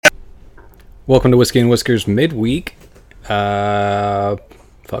Welcome to Whiskey and Whiskers midweek. Pass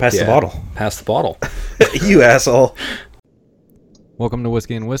the bottle. Pass the bottle. You asshole. Welcome to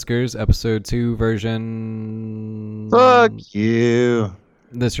Whiskey and Whiskers, episode 2 version. Fuck you.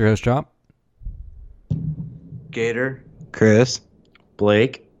 This is your host, Chop. Gator. Chris.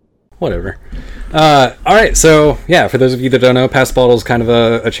 Blake. Whatever. All right, so yeah, for those of you that don't know, Pass the Bottle is kind of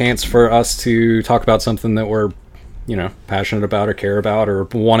a chance for us to talk about something that we're, passionate about or care about or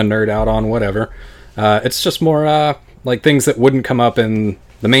want to nerd out on, whatever. It's just more like things that wouldn't come up in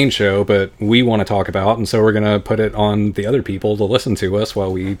the main show, but we want to talk about, and so we're going to put it on the other people to listen to us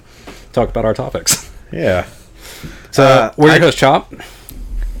while we talk about our topics. Yeah. So, we're your host, Chop.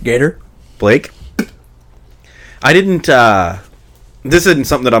 Gator. Blake. I didn't, this isn't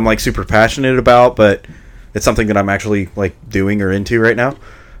something that I'm, super passionate about, but it's something that I'm actually, doing or into right now.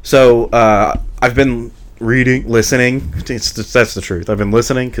 So, I've been listening. That's the truth. I've been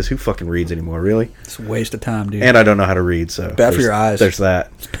listening, because who fucking reads anymore, really? It's a waste of time, dude. And I don't know how to read, so. Bad for your eyes. There's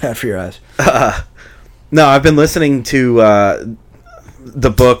that. It's bad for your eyes. No, I've been listening to, the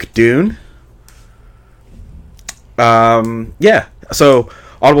book Dune. Yeah. So,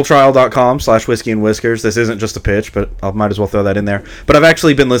 audibletrial.com/whiskey and whiskers. This isn't just a pitch, but I might as well throw that in there. But I've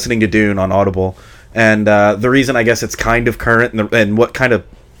actually been listening to Dune on Audible, and the reason I guess it's kind of current and what kind of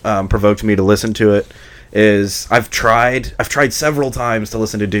provoked me to listen to it is I've tried several times to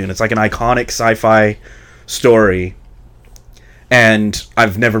listen to Dune. It's like an iconic sci-fi story, and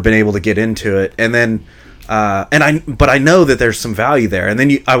I've never been able to get into it. And then but I know that there's some value there. And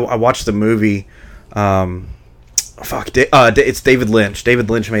then I watched the movie. It's David Lynch. David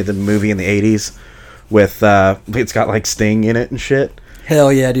Lynch made the movie in the 80s with it's got Sting in it and shit.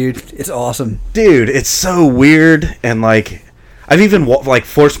 Hell yeah, dude. It's awesome. Dude, it's so weird, and I've even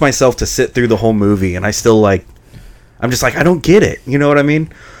forced myself to sit through the whole movie, and I still I'm just I don't get it. You know what I mean?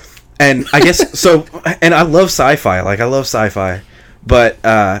 And I guess so. And I love sci-fi. I love sci-fi, but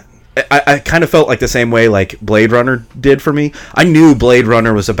I kind of felt the same way Blade Runner did for me. I knew Blade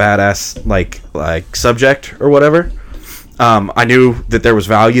Runner was a badass like subject or whatever. I knew that there was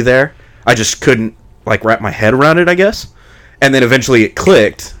value there. I just couldn't wrap my head around it, I guess. And then eventually it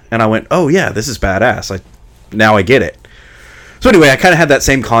clicked, and I went, "Oh yeah, this is badass. Now I get it." So anyway, I kind of had that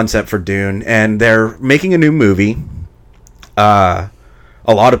same concept for Dune, and they're making a new movie. A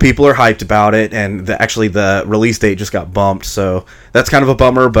lot of people are hyped about it, and actually the release date just got bumped, so that's kind of a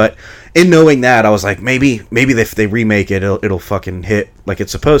bummer. But in knowing that, I was like, maybe if they remake it, it'll fucking hit like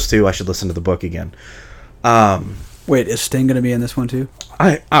it's supposed to. I should listen to the book again. Wait, is Sting going to be in this one too?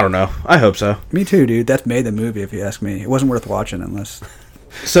 I don't know. I hope so. Me too, dude. That's made the movie, if you ask me. It wasn't worth watching unless...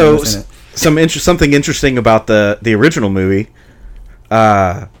 So, something interesting about the original movie,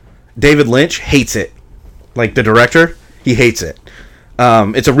 David Lynch hates it. The director, he hates it.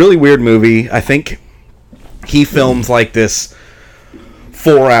 It's a really weird movie. I think he filmed this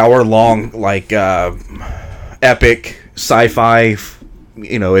 4-hour long epic sci-fi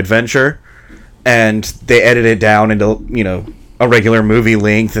adventure, and they edit it down into a regular movie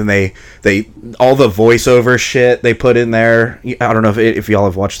length, and they all the voiceover shit they put in there. I don't know if y'all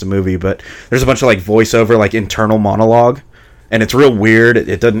have watched the movie, but there's a bunch of voiceover internal monologue, and it's real weird.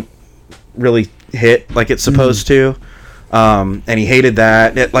 It doesn't really hit like it's supposed to. And he hated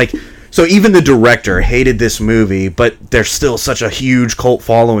that. So even the director hated this movie, but there's still such a huge cult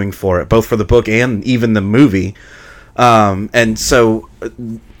following for it, both for the book and even the movie. And so,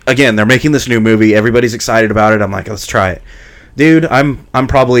 again, they're making this new movie. Everybody's excited about it. I'm like, let's try it. Dude, I'm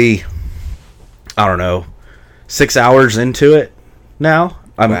probably, I don't know, 6 hours into it now.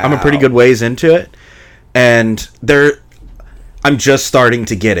 I'm a pretty good ways into it. And I'm just starting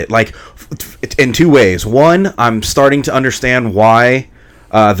to get it. In two ways. One, I'm starting to understand why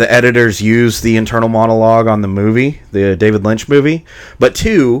the editors use the internal monologue on the movie, the David Lynch movie. But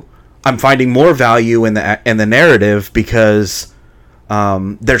two, I'm finding more value in the narrative because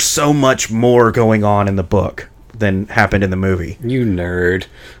there's so much more going on in the book than happened in the movie. You nerd.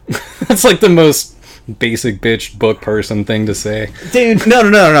 That's the most basic bitch book person thing to say. Dude, no.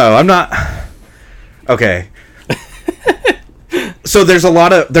 I'm not. Okay. So there's a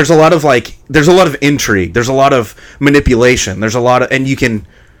lot of intrigue. There's a lot of manipulation. There's a lot of, and you can,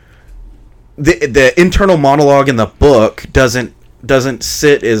 the internal monologue in the book doesn't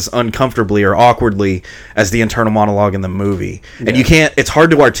sit as uncomfortably or awkwardly as the internal monologue in the movie. Yeah. And it's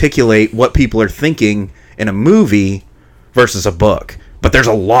hard to articulate what people are thinking in a movie versus a book. But there's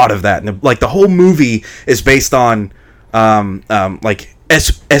a lot of that. And the whole movie is based on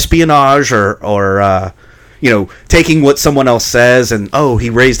espionage or taking what someone else says and, oh, he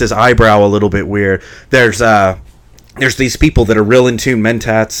raised his eyebrow a little bit weird. There's there's these people that are real in tune,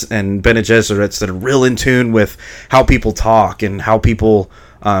 Mentats and Bene Gesserits, that are real in tune with how people talk and how people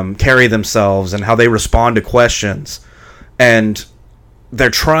carry themselves and how they respond to questions. And they're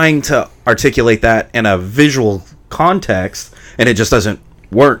trying to articulate that in a visual context, and it just doesn't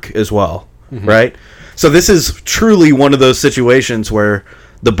work as well, right? So this is truly one of those situations where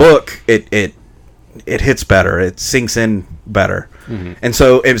the book, it hits better, it sinks in better. And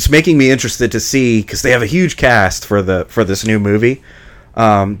so it's making me interested to see, because they have a huge cast for this new movie.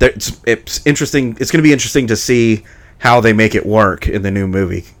 It's interesting. It's going to be interesting to see how they make it work in the new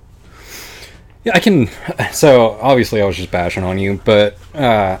movie. Yeah, I can. So obviously, I was just bashing on you, but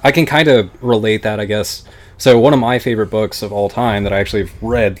I can kind of relate that, I guess. So one of my favorite books of all time that I actually have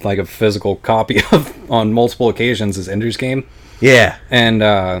read like a physical copy of on multiple occasions is Ender's Game. Yeah, and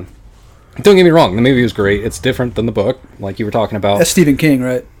don't get me wrong, the movie was great. It's different than the book, like you were talking about. That's Stephen King,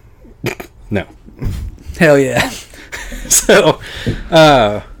 right? No. Hell yeah. So,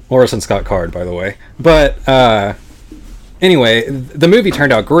 Orson Scott Card, by the way. But anyway, the movie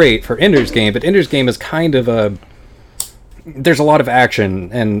turned out great for Ender's Game, but Ender's Game is kind of there's a lot of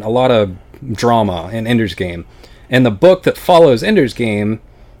action and a lot of drama in Ender's Game. And the book that follows Ender's Game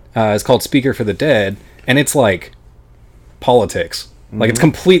is called Speaker for the Dead, and it's like politics. Like, it's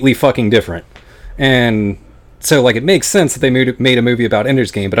completely fucking different. And so, like, it makes sense that they made a movie about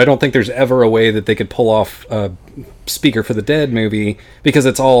Ender's Game, but I don't think there's ever a way that they could pull off a Speaker for the Dead movie, because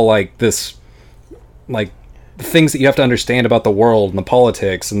it's all, like, this, like, things that you have to understand about the world and the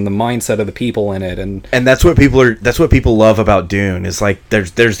politics and the mindset of the people in it. And that's what people love about Dune, is like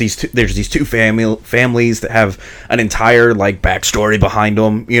there's these two families that have an entire like backstory behind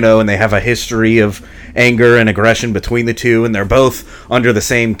them, you know, and they have a history of anger and aggression between the two, and they're both under the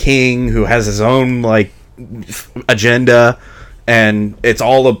same king who has his own like agenda, and it's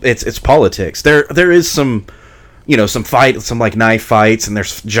politics. There is some, you know, some like knife fights, and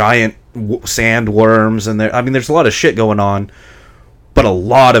there's giant sandworms, and there's a lot of shit going on, but a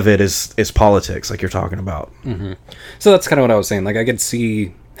lot of it is politics, like you're talking about. So that's kind of what I was saying. Like, I could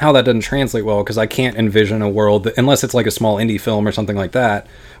see how that doesn't translate well, because I can't envision a world that, unless it's like a small indie film or something like that,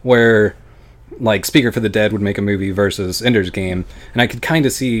 where like Speaker for the Dead would make a movie versus Ender's Game. And I could kind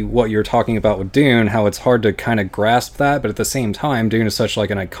of see what you're talking about with Dune, how it's hard to kind of grasp that, but at the same time, Dune is such like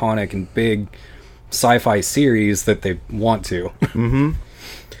an iconic and big sci-fi series that they want to.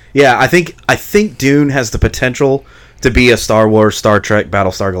 Yeah, I think Dune has the potential to be a Star Wars, Star Trek,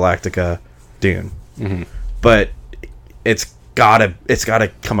 Battlestar Galactica Dune. But it's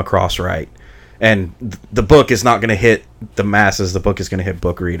gotta come across right. And the book is not going to hit the masses. The book is going to hit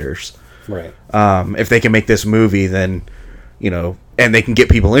book readers. Right. If they can make this movie, then, you know, and they can get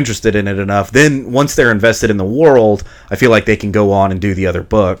people interested in it enough, then once they're invested in the world, I feel like they can go on and do the other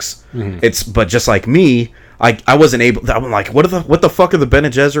books. But just like me, I wasn't able. I'm like, what the fuck are the Bene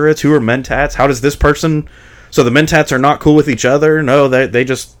Gesserits? Who are Mentats? How does this person? So the Mentats are not cool with each other? No, they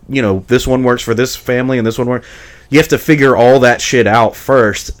just, you know, this one works for this family and this one works. You have to figure all that shit out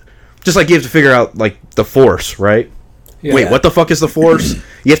first. Just like you have to figure out like the Force, right? Yeah. Wait, what the fuck is the Force?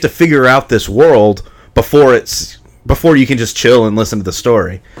 You have to figure out this world before you can just chill and listen to the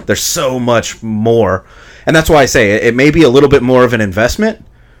story. There's so much more, and that's why I say it may be a little bit more of an investment,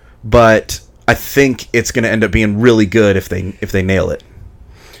 but I think it's going to end up being really good if they nail it.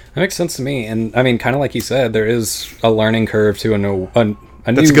 That makes sense to me. And I mean, kind of like you said, there is a learning curve to a new.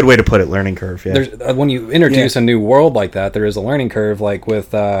 That's a good way to put it. Learning curve. Yeah. There's, when you introduce a new world like that, there is a learning curve. Like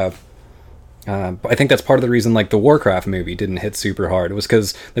with, I think that's part of the reason like the Warcraft movie didn't hit super hard. It was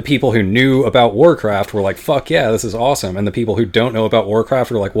because the people who knew about Warcraft were like, "Fuck yeah, this is awesome," and the people who don't know about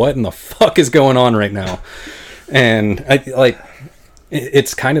Warcraft were like, "What in the fuck is going on right now?" And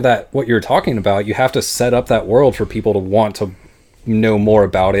it's kind of that what you're talking about. You have to set up that world for people to want to know more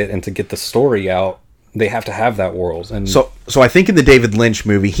about it and to get the story out. They have to have that world. And so I think in the David Lynch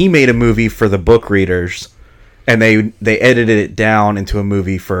movie, he made a movie for the book readers, and they edited it down into a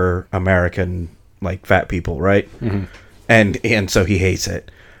movie for American like fat people, right? And so he hates it.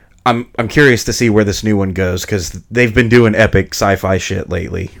 I'm curious to see where this new one goes, because they've been doing epic sci-fi shit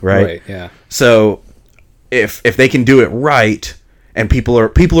lately, right? Right. Yeah. So if they can do it right, and people are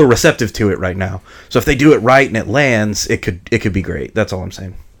receptive to it right now, so if they do it right and it lands, it could be great. That's all I'm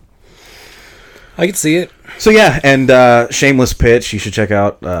saying. I could see it. So yeah, and shameless pitch, you should check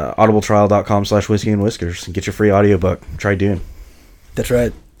out audibletrial.com/whiskey and whiskers and get your free audiobook. Try Dune. That's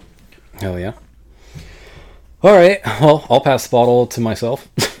right. Hell yeah. All right, well, I'll pass the bottle to myself.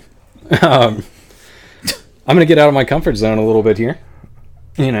 I'm going to get out of my comfort zone a little bit here.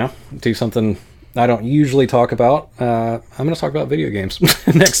 You know, do something I don't usually talk about. I'm going to talk about video games,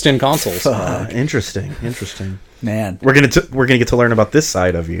 next gen consoles. Interesting. Man. We're gonna get to learn about this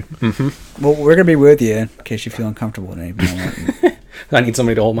side of you. Well, we're going to be with you in case you feel uncomfortable in any moment. I need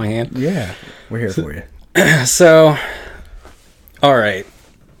somebody to hold my hand. Yeah. We're here for you. So, all right,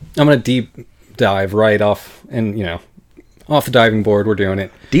 I'm going to deep dive right off, and off the diving board. We're doing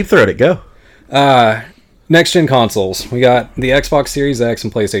it. Deep throat it. Go. Next gen consoles. We got the Xbox Series X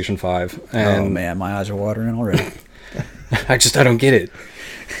and PlayStation 5. And Oh, man. My eyes are watering already. I don't get it.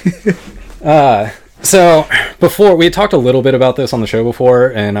 So before we had talked a little bit about this on the show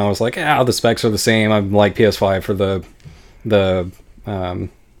before, and I was like, the specs are the same. I'm like PS5 for the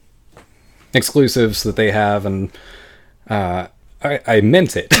exclusives that they have, and I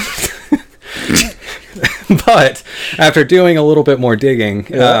meant it. But after doing a little bit more digging,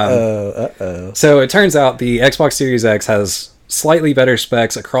 so it turns out the Xbox Series X has slightly better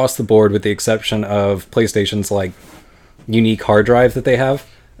specs across the board, with the exception of PlayStation's like unique hard drive that they have,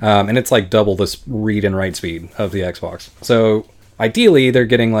 and it's like double this read and write speed of the Xbox. So ideally, they're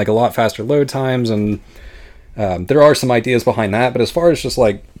getting like a lot faster load times, and there are some ideas behind that. But as far as just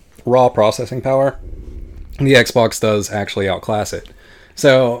like raw processing power, the Xbox does actually outclass it.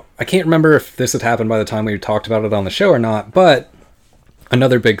 So I can't remember if this had happened by the time we talked about it on the show or not, but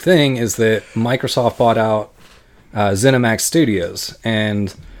another big thing is that Microsoft bought out ZeniMax Studios,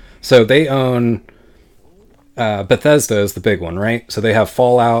 and so they own Bethesda is the big one, right? So they have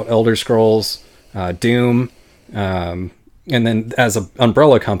Fallout, Elder Scrolls, Doom, and then as an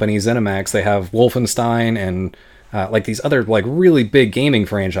umbrella company, ZeniMax, they have Wolfenstein and like these other like really big gaming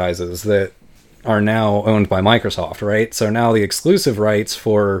franchises that are now owned by Microsoft, right? So now the exclusive rights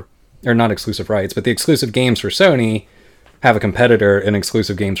or not exclusive rights, but the exclusive games for Sony have a competitor in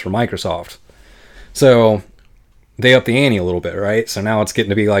exclusive games for Microsoft. So they up the ante a little bit, right? So now it's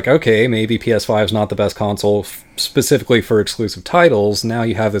getting to be like, okay, maybe PS5 is not the best console specifically for exclusive titles. Now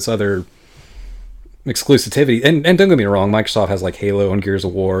you have this other exclusivity. And don't get me wrong, Microsoft has like Halo and Gears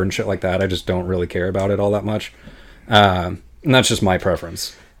of War and shit like that. I just don't really care about it all that much. And that's just my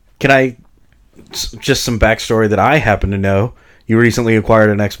preference. Can I just some backstory that I happen to know? You recently acquired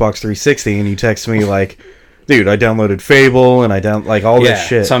an Xbox 360, and you text me like, dude, I downloaded Fable and all this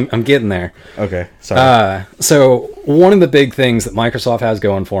shit. So I'm getting there. Okay, sorry. So one of the big things that Microsoft has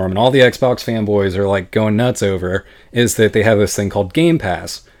going for them, and all the Xbox fanboys are like going nuts over, is that they have this thing called Game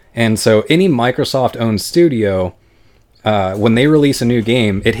Pass. And so any Microsoft-owned studio, when they release a new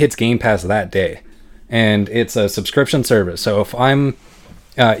game, it hits Game Pass that day, and it's a subscription service. So if I'm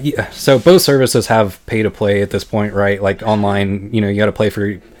so both services have pay to play at this point, right? Like online, you got to pay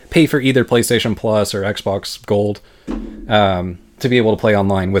for either PlayStation Plus or Xbox Gold to be able to play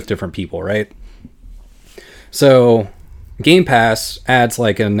online with different people, right? So Game Pass adds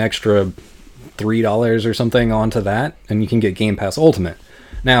like an extra $3 or something onto that, and you can get Game Pass Ultimate.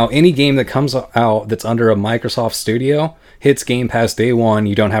 Now, any game that comes out that's under a Microsoft studio hits Game Pass day one.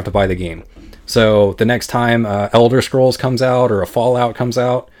 You don't have to buy the game. So the next time Elder Scrolls comes out or a Fallout comes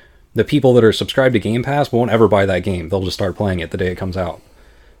out, the people that are subscribed to Game Pass won't ever buy that game. They'll just start playing it the day it comes out,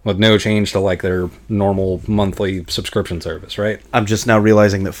 with no change to like their normal monthly subscription service, right? I'm just now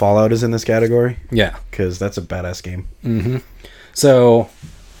realizing that Fallout is in this category. Yeah, because that's a badass game. Mm-hmm. So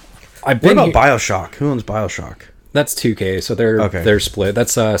what about BioShock? Who owns BioShock? That's 2K, so they're split.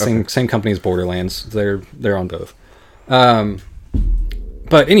 That's same company as Borderlands. They're on both.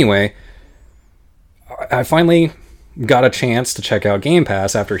 But anyway, I finally got a chance to check out Game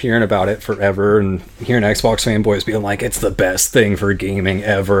Pass after hearing about it forever and hearing Xbox fanboys being like, it's the best thing for gaming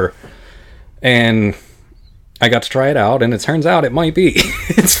ever. And I got to try it out, and it turns out it might be.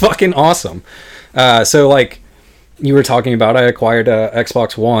 It's fucking awesome. So like you were talking about, I acquired a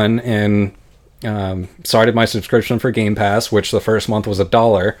Xbox One and started my subscription for Game Pass, which the first month was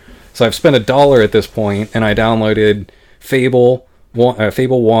 $1. So I've spent $1 at this point, and I downloaded Fable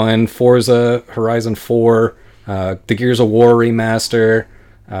 1, Forza Horizon 4, the Gears of War remaster.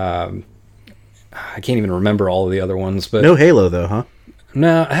 I can't even remember all of the other ones, but no Halo though, huh?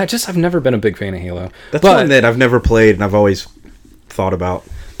 No, I've never been a big fan of Halo. That's one that I've never played and I've always thought about.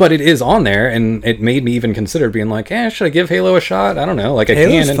 But it is on there, and it made me even consider being like, should I give Halo a shot? I don't know. Like,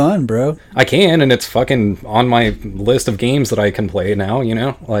 Halo's fun, bro. I can, and it's fucking on my list of games that I can play now,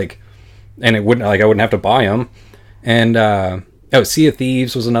 Like, and I wouldn't have to buy them. And, Sea of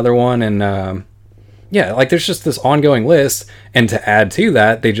Thieves was another one, and, like, there's just this ongoing list, and to add to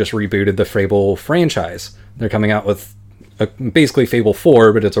that, they just rebooted the Fable franchise. They're coming out with basically Fable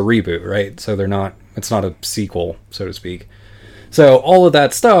 4, but it's a reboot, right? So it's not a sequel, so to speak. So all of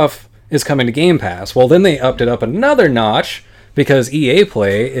that stuff is coming to Game Pass. Well, then they upped it up another notch because EA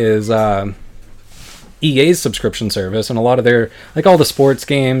Play is EA's subscription service, and a lot of their, like all the sports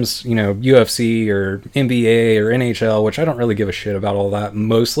games, you know, UFC or NBA or NHL, which I don't really give a shit about all that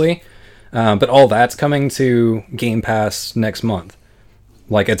mostly, but all that's coming to Game Pass next month.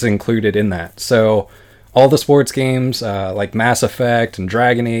 Like, it's included in that. So all the sports games, like Mass Effect and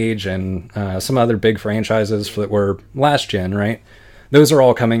Dragon Age and some other big franchises that were last gen, right? Those are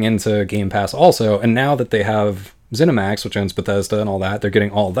all coming into Game Pass also. And now that they have ZeniMax, which owns Bethesda and all that, they're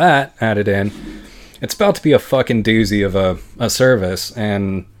getting all that added in. It's about to be a fucking doozy of a service.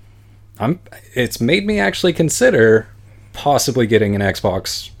 And it's made me actually consider possibly getting an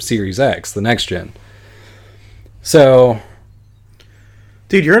Xbox Series X, the next gen. So...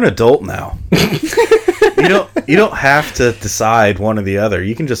 Dude, you're an adult now. You don't have to decide one or the other.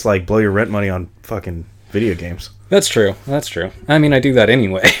 You can just like blow your rent money on fucking video games. That's true. I mean, I do that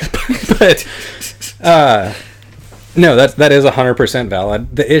anyway. But no, that is 100%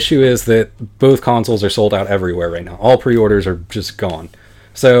 valid. The issue is that both consoles are sold out everywhere right now. All pre-orders are just gone.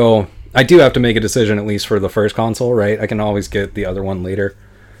 So I do have to make a decision, at least for the first console, right? I can always get the other one later.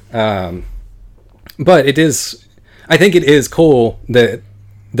 But I think it is cool that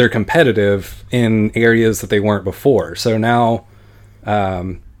they're competitive in areas that they weren't before. So now,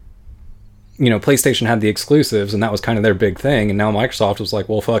 PlayStation had the exclusives, and that was kind of their big thing. And now Microsoft was like,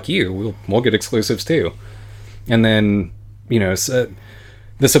 well, fuck you. We'll get exclusives too. And then, the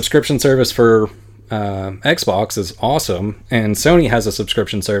subscription service for Xbox is awesome. And Sony has a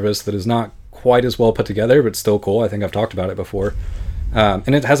subscription service that is not quite as well put together, but still cool. I think I've talked about it before.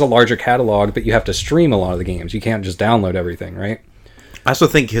 And it has a larger catalog, but you have to stream a lot of the games. You can't just download everything, right? I also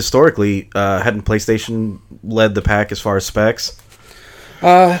think historically, hadn't PlayStation led the pack as far as specs?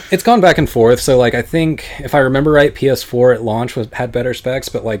 It's gone back and forth. So, like, I think if I remember right, PS4 at launch had better specs,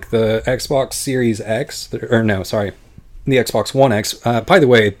 but like the Xbox Series X, the Xbox One X. By the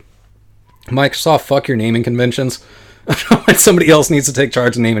way, Microsoft, fuck your naming conventions. Somebody else needs to take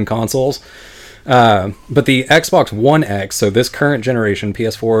charge of naming consoles. But the Xbox One X, so this current generation,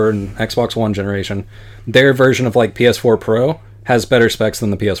 PS4 and Xbox One generation, their version of like PS4 Pro has better specs than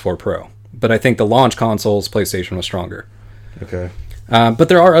the PS4 Pro. But I think the launch consoles, PlayStation was stronger. Okay. But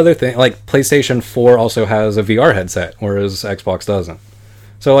there are other things, like PlayStation 4 also has a VR headset, whereas Xbox doesn't.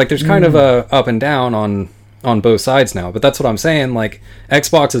 So like there's kind of a up and down on both sides now. But that's what I'm saying, like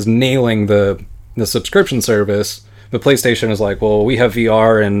Xbox is nailing the subscription service, but PlayStation is like, well, we have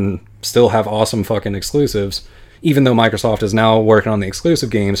VR and still have awesome fucking exclusives, even though Microsoft is now working on the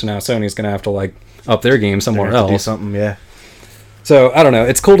exclusive games, so now Sony's gonna have to like up their game somewhere else. Do something, yeah. So I don't know.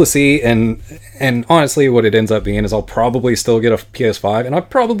 It's cool to see, and honestly, what it ends up being is I'll probably still get a PS5, and I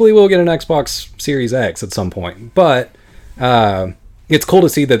probably will get an Xbox Series X at some point. But it's cool to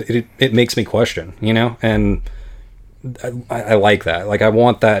see that it makes me question, and I like that. Like I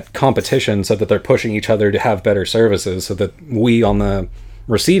want that competition, so that they're pushing each other to have better services, so that we on the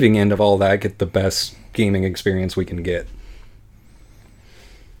receiving end of all that get the best gaming experience we can get.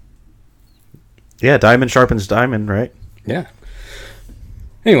 Yeah, diamond sharpens diamond, right? Yeah.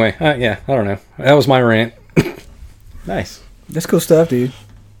 Anyway, I don't know. That was my rant. Nice. That's cool stuff, dude.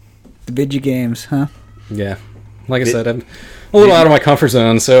 The video games, huh? Yeah. Like I said, I'm a little out of my comfort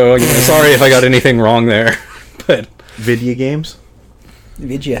zone, so sorry if I got anything wrong there. But video games?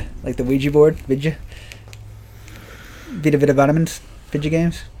 Vidya. Like the Ouija board? Vidya? Vita vitamins? Vidya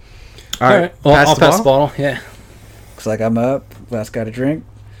games? All right. Well, I'll pass the bottle. Yeah. Looks like I'm up. Last got a drink.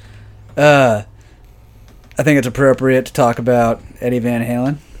 I think it's appropriate to talk about Eddie Van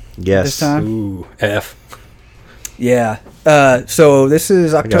Halen. Yes. This time. Ooh, F. Yeah. So this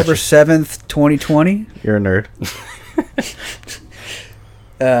is October 7th, 2020. You're a nerd.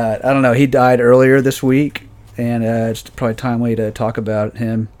 I don't know. He died earlier this week, and it's probably timely to talk about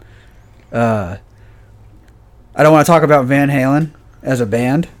him. I don't want to talk about Van Halen as a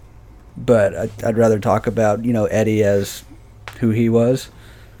band, but I'd rather talk about, Eddie as who he was.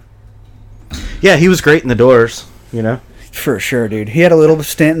 Yeah, he was great in the Doors, For sure, dude. He had a little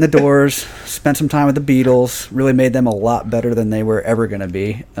stint in the Doors, spent some time with the Beatles, really made them a lot better than they were ever going to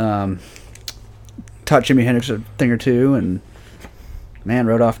be. Taught Jimi Hendrix a thing or two, and, man,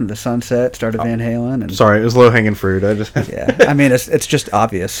 rode off into the sunset, started Van Halen. And sorry, it was low-hanging fruit. yeah, I mean, it's just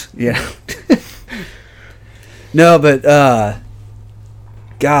obvious, No, but,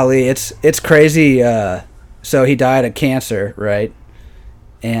 golly, it's crazy. So he died of cancer, right?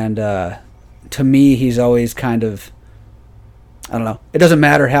 And, to me, he's always kind of, I don't know. It doesn't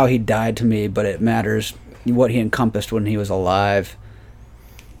matter how he died to me, but it matters what he encompassed when he was alive.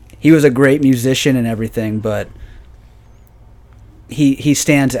 He was a great musician and everything, but he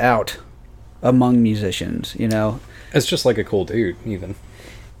stands out among musicians, It's just like a cool dude, even.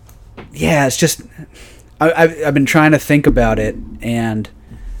 yeah, it's just I've been trying to think about it, and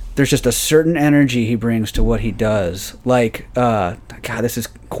there's just a certain energy he brings to what he does. Like, God, this is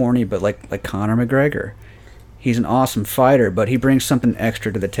corny, but like Conor McGregor. He's an awesome fighter, but he brings something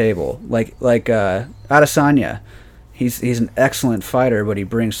extra to the table. Like Adesanya, he's an excellent fighter, but he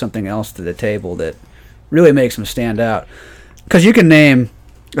brings something else to the table that really makes him stand out. Because you can name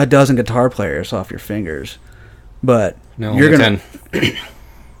a dozen guitar players off your fingers, but No, you're only gonna. 10.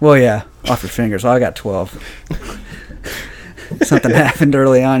 Well, yeah, off your fingers. I got 12. Something happened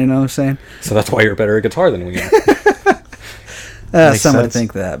early on, you know what I'm saying? So that's why you're better at guitar than we are. Makes Some would sense.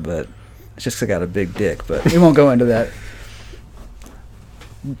 think that, but it's just 'cause I got a big dick. But we won't go into that.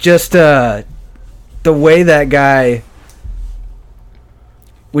 Just the way that guy,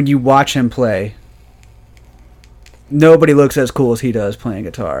 when you watch him play, nobody looks as cool as he does playing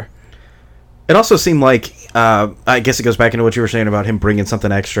guitar. It also seemed like, I guess it goes back into what you were saying about him bringing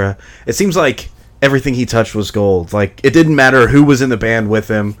something extra. It seems like everything he touched was gold. Like, it didn't matter who was in the band with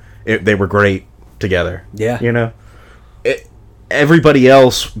him. They were great together. Yeah. You know? Everybody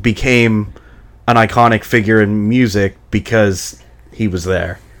else became an iconic figure in music because he was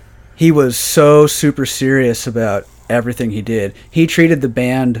there. He was so super serious about everything he did. He treated the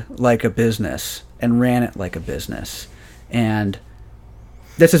band like a business and ran it like a business. And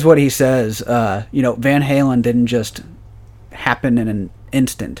this is what he says. Van Halen didn't just happen in an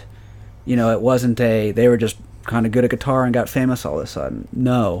instant. It wasn't they were just kind of good at guitar and got famous all of a sudden.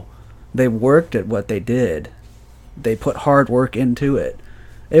 No, they worked at what they did. They put hard work into it.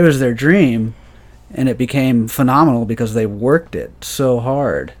 It was their dream, and it became phenomenal because they worked it so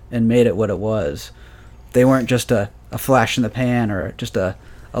hard and made it what it was. They weren't just a flash in the pan or just a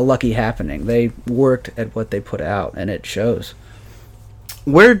lucky happening. They worked at what they put out, and it shows.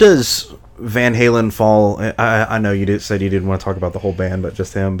 Where does Van Halen fall? I know said you didn't want to talk about the whole band, but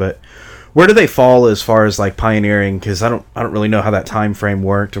just him. But where do they fall as far as like pioneering? Because I don't really know how that time frame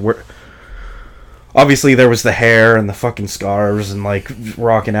worked. Obviously, there was the hair and the fucking scarves and like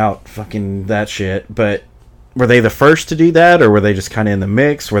rocking out fucking that shit. But were they the first to do that, or were they just kind of in the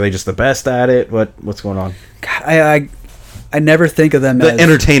mix? Were they just the best at it? What's going on? God, I never think of them The as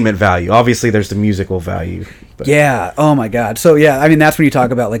entertainment value. Obviously, there's the musical value. But. Yeah. Oh my God. So yeah, I mean that's when you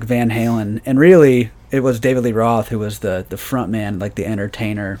talk about like Van Halen, and really it was David Lee Roth who was the front man, like the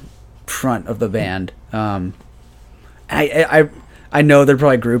entertainer front of the band. I know they're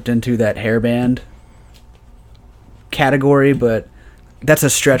probably grouped into that hair band category, but that's a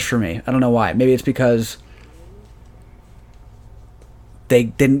stretch for me. I don't know why. Maybe it's because they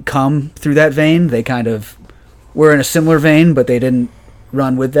didn't come through that vein. They kind of were in a similar vein, but they didn't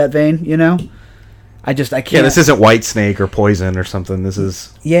run with that vein, I can't. Yeah, this isn't Whitesnake or Poison or something. This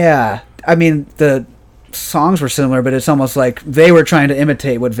is... Yeah. I mean, the songs were similar, but it's almost like they were trying to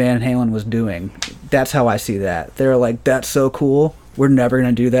imitate what Van Halen was doing. That's how I see that. They're like, that's so cool. We're never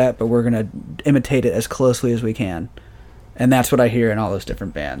going to do that, but we're going to imitate it as closely as we can. And that's what I hear in all those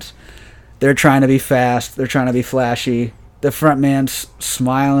different bands. They're trying to be fast. They're trying to be flashy. The front man's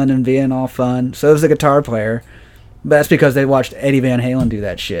smiling and being all fun. So is the guitar player. But that's because they watched Eddie Van Halen do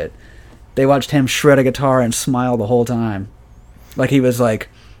that shit. They watched him shred a guitar and smile the whole time. Like he was like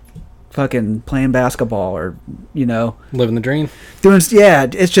fucking playing basketball or, Living the dream.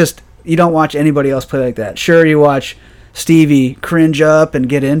 It's just, you don't watch anybody else play like that. Sure, you watch Stevie cringe up and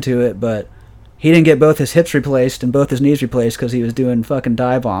get into it, but he didn't get both his hips replaced and both his knees replaced because he was doing fucking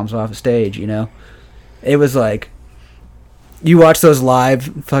dive bombs off a stage, It was like, you watch those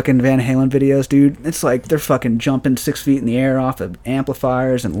live fucking Van Halen videos, dude. It's like they're fucking jumping 6 feet in the air off of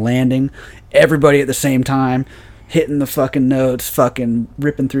amplifiers and landing. Everybody at the same time, hitting the fucking notes, fucking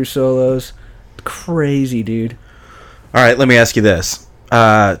ripping through solos. Crazy, dude. All right, let me ask you this.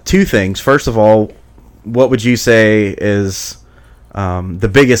 Two things. First of all, what would you say is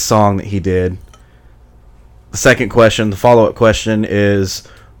the biggest song that he did? The second question, the follow-up question is,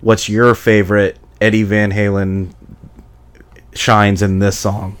 what's your favorite Eddie Van Halen shines in this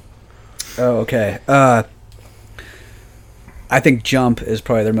song? Oh, okay. I think Jump is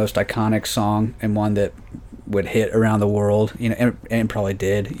probably their most iconic song and one that would hit around the world, and probably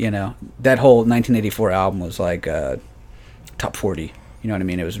did, That whole 1984 album was like top 40, you know what I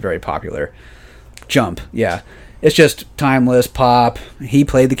mean? It was very popular. Jump, yeah. It's just timeless pop. He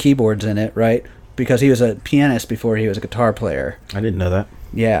played the keyboards in it, right? Because he was a pianist before he was a guitar player. I didn't know that.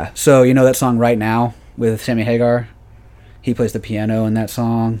 Yeah. So, that song Right Now with Sammy Hagar? He plays the piano in that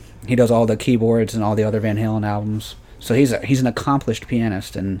song. He does all the keyboards and all the other Van Halen albums. So he's an accomplished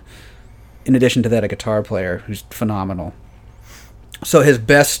pianist, and in addition to that, a guitar player who's phenomenal. So his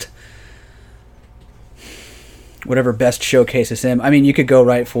best whatever best showcases him. I mean, you could go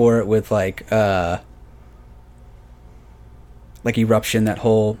right for it with like Eruption, that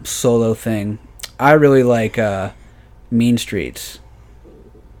whole solo thing. I really like Mean Streets,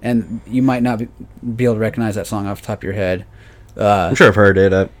 and you might not be able to recognize that song off the top of your head. I'm sure I've heard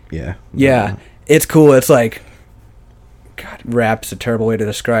it. Yeah. Yeah, it's cool. It's like, God, rap's a terrible way to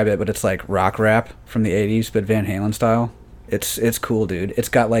describe it, but it's like rock rap from the 80s, but Van Halen style. It's cool, dude. It's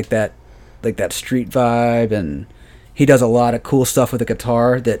got like that street vibe, and he does a lot of cool stuff with the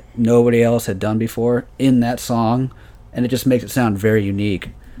guitar that nobody else had done before in that song, and it just makes it sound very unique.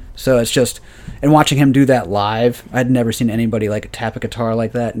 So it's just, and watching him do that live, I'd never seen anybody like tap a guitar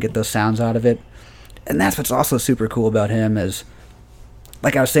like that and get those sounds out of it. And that's what's also super cool about him is,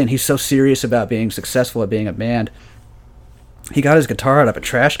 like I was saying, he's so serious about being successful at being a band. He got his guitar out of a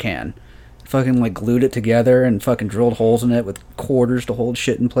trash can, fucking like glued it together and fucking drilled holes in it with quarters to hold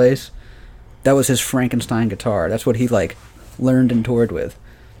shit in place. That was his Frankenstein guitar. That's what he like learned and toured with.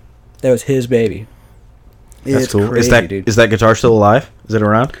 That was his baby. That's It's cool. crazy, dude. Is that guitar still alive? Is it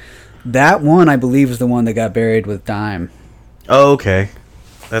around? That one, I believe, is the one that got buried with Dime. Oh, okay.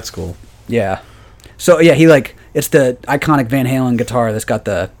 That's cool. Yeah. So yeah, he like, it's the iconic Van Halen guitar that's got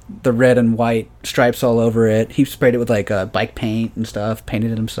the red and white stripes all over it. He sprayed it with like bike paint and stuff,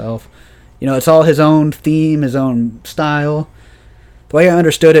 painted it himself. You know, it's all his own theme, his own style. The way I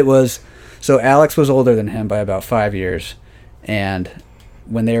understood it was, so Alex was older than him by about 5 years, and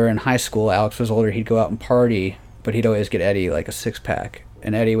when they were in high school, Alex was older, he'd go out and party, but he'd always get Eddie like a six-pack,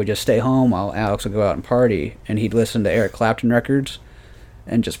 and Eddie would just stay home while Alex would go out and party, and he'd listen to Eric Clapton records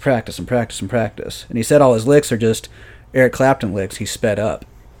and just practice and practice and practice. And he said all his licks are just Eric Clapton licks he sped up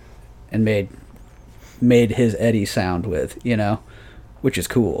and made his Eddie sound with, you know, which is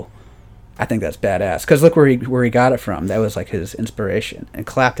cool. I think that's badass, because look where he got it from. That was like his inspiration. And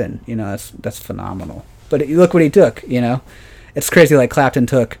Clapton, you know, that's phenomenal. But look what he took, you know. It's crazy, like Clapton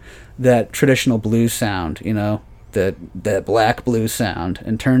took that traditional blues sound, you know, the black blues sound,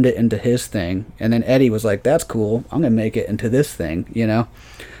 and turned it into his thing. And then Eddie was like, that's cool, I'm going to make it into this thing, you know.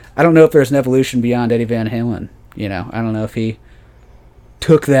 I don't know if there's an evolution beyond Eddie Van Halen, you know. I don't know if he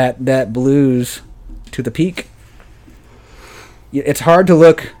took that blues to the peak. It's hard to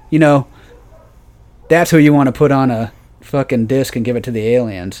look, you know, that's who you want to put on a fucking disc and give it to the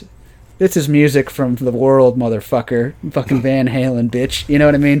aliens. This is music from the world, motherfucker. Fucking Van Halen, bitch. You know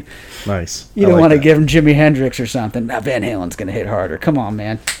what I mean? Nice. You don't want to give him Jimi Hendrix or something. Now Van Halen's going to hit harder. Come on,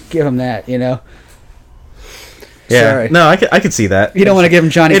 man. Give him that, you know? Yeah. Sorry. No, I could see that. You don't want to give him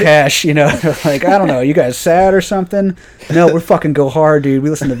Johnny Cash, you know? Like, I don't know. You guys sad or something? No, we're fucking go hard, dude. We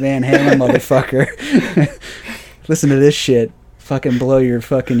listen to Van Halen, motherfucker. Listen to this shit. Fucking blow your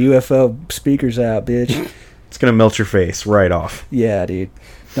fucking UFO speakers out, bitch. It's going to melt your face right off. Yeah, dude.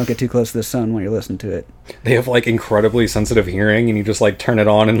 Don't get too close to the sun when you're listening to it. They have like incredibly sensitive hearing, and you just like turn it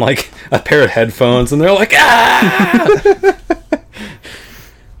on in like a pair of headphones, and they're like, ah!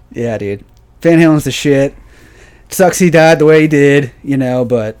 Yeah, dude. Van Halen's the shit. It sucks he died the way he did, you know,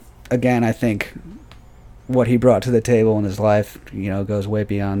 but again, I think what he brought to the table in his life, you know, goes way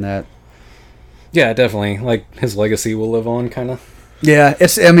beyond that. Yeah, definitely. Like, his legacy will live on, kind of. Yeah,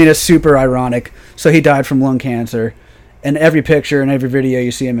 it's super ironic. So he died from lung cancer. And every picture and every video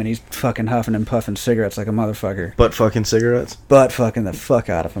you see him in, he's fucking huffing and puffing cigarettes like a motherfucker. Butt fucking cigarettes? Butt fucking the fuck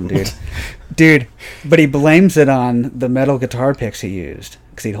out of him, dude. Dude, but he blames it on the metal guitar picks he used.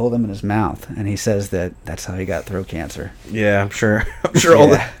 Because he'd hold them in his mouth. And he says that's how he got throat cancer. Yeah, I'm sure. I'm sure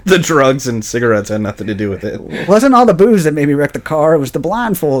all the drugs and cigarettes had nothing to do with it. It wasn't all the booze that made me wreck the car. It was the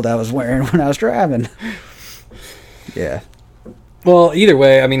blindfold I was wearing when I was driving. Yeah. Well, either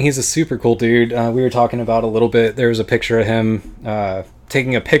way, I mean, he's a super cool dude. We were talking about a little bit. There was a picture of him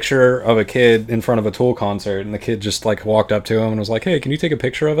taking a picture of a kid in front of a Tool concert, and the kid just like walked up to him and was like, "Hey, can you take a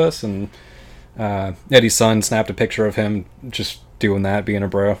picture of us?" And Eddie's son snapped a picture of him just doing that, being a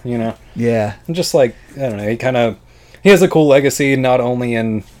bro, you know? Yeah. And just like, I don't know, he has a cool legacy, not only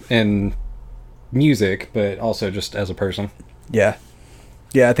in music, but also just as a person. Yeah.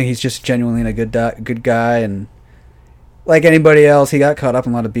 Yeah, I think he's just genuinely a good guy, and like anybody else, he got caught up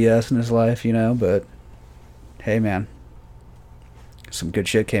in a lot of BS in his life, you know, but hey, man, some good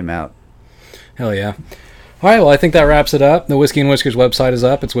shit came out. Hell yeah. All right, well, I think that wraps it up. The Whiskey and Whiskers website is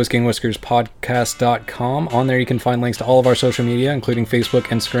up. It's whiskeyandwhiskerspodcast.com. On there, you can find links to all of our social media, including Facebook,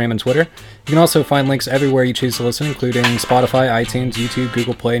 Instagram, and Twitter. You can also find links everywhere you choose to listen, including Spotify, iTunes, YouTube,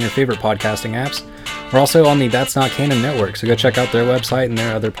 Google Play, and your favorite podcasting apps. We're also on the That's Not Canon network, so go check out their website and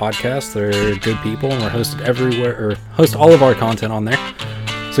their other podcasts. They're good people, and we're hosted everywhere, or host all of our content on there.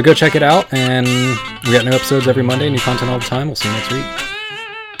 So go check it out, and we got new episodes every Monday, new content all the time. We'll see you next week.